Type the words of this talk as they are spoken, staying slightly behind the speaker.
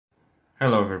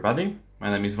Hello everybody,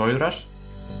 my name is Wojdrasz.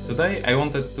 Today I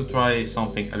wanted to try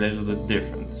something a little bit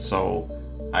different, so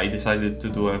I decided to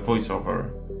do a voiceover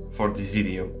for this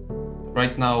video.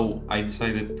 Right now I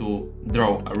decided to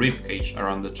draw a rib cage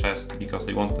around the chest because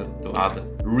I wanted to add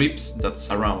ribs that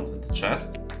surround the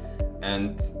chest.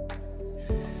 And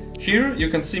here you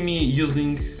can see me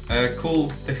using a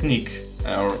cool technique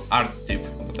or art tip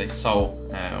that I saw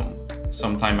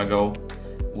some time ago,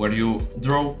 where you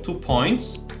draw 2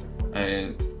 points,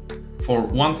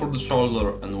 one for the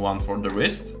shoulder and one for the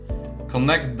wrist,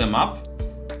 connect them up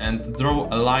and draw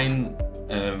a line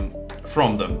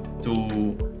from them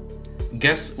to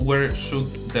guess where should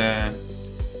the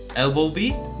elbow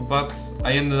be, but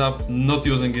I ended up not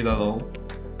using it at all.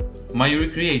 My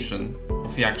recreation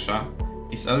of Yaksha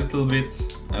is a little bit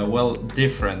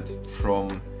different from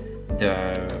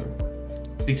the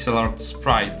pixel art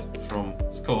sprite from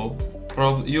Skul.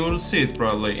 You will see it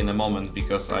probably in a moment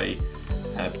because I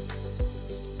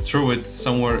threw it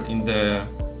somewhere in the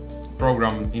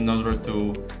program in order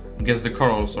to guess the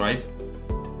colors right.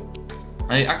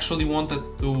 I actually wanted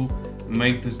to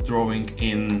make this drawing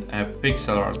in a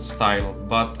pixel art style,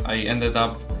 but I ended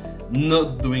up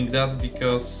not doing that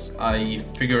because I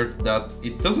figured that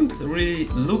it doesn't really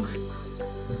look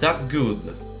that good.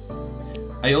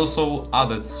 I also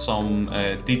added some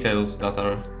details that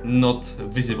are not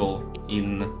visible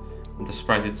in the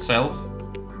sprite itself,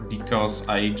 because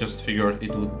I just figured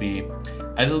it would be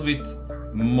a little bit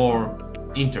more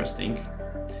interesting.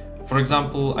 For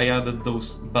example, I added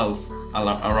those belts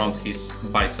around his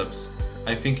biceps.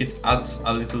 I think it adds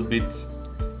a little bit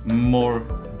more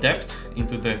depth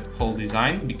into the whole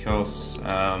design, because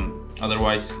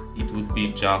otherwise it would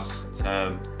be just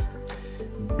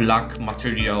black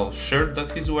material shirt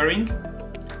that he's wearing.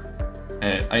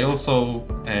 I also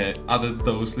added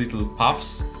those little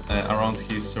puffs around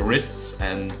his wrists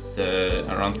and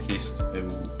around his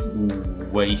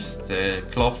waist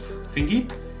cloth thingy.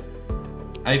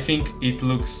 I think it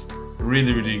looks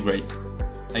really great.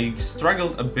 I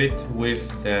struggled a bit with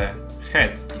the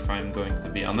head, if I'm going to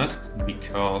be honest,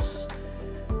 because,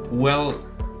 well,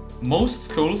 most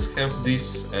skulls have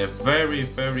these very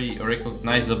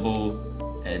recognizable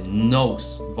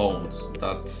nose bones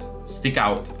that stick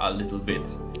out a little bit,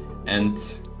 and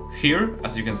here,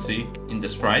 as you can see in the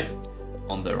sprite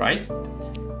on the right,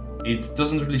 it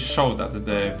doesn't really show that.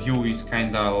 The view is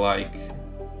kinda like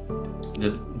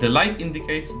the light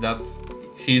indicates that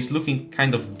he's looking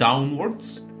kind of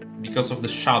downwards because of the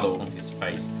shadow on his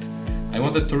face. I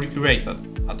wanted to recreate that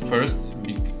at first,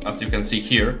 as you can see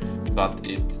here, but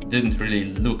it didn't really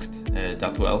look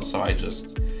that well, so I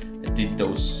just did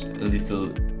those little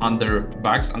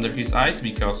bags under his eyes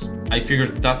because I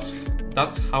figured that's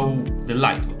how the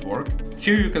light would work.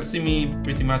 Here you can see me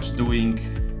pretty much doing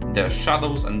the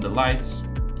shadows and the lights.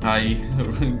 I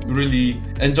really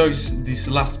enjoy this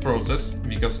last process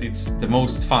because it's the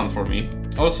most fun for me.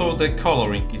 Also, the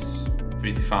coloring is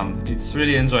pretty fun. It's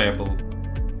really enjoyable.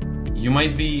 You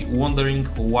might be wondering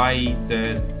why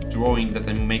the drawing that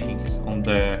I'm making is on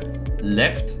the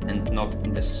left and not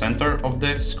in the center of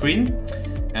the screen,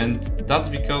 and that's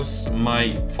because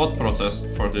my thought process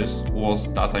for this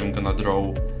was that I'm gonna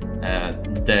draw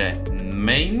the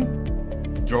main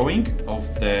drawing of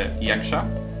the Yaksha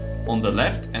on the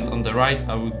left, and on the right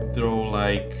I would draw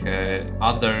like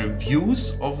other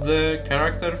views of the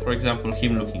character, for example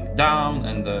him looking down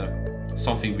and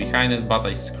something behind it, but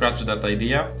I scratched that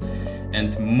idea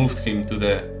and moved him to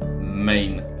the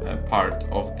main part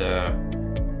of the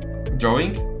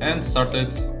drawing and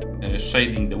started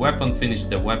shading the weapon, finished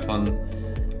the weapon.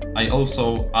 I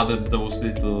also added those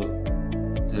little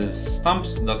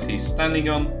stumps that he's standing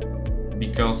on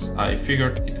because I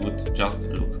figured it would just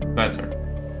look better.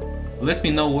 Let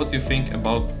me know what you think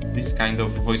about this kind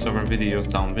of voiceover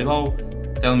videos down below.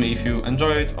 Tell me if you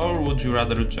enjoy it, or would you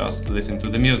rather just listen to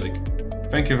the music.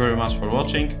 Thank you very much for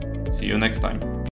watching. See you next time.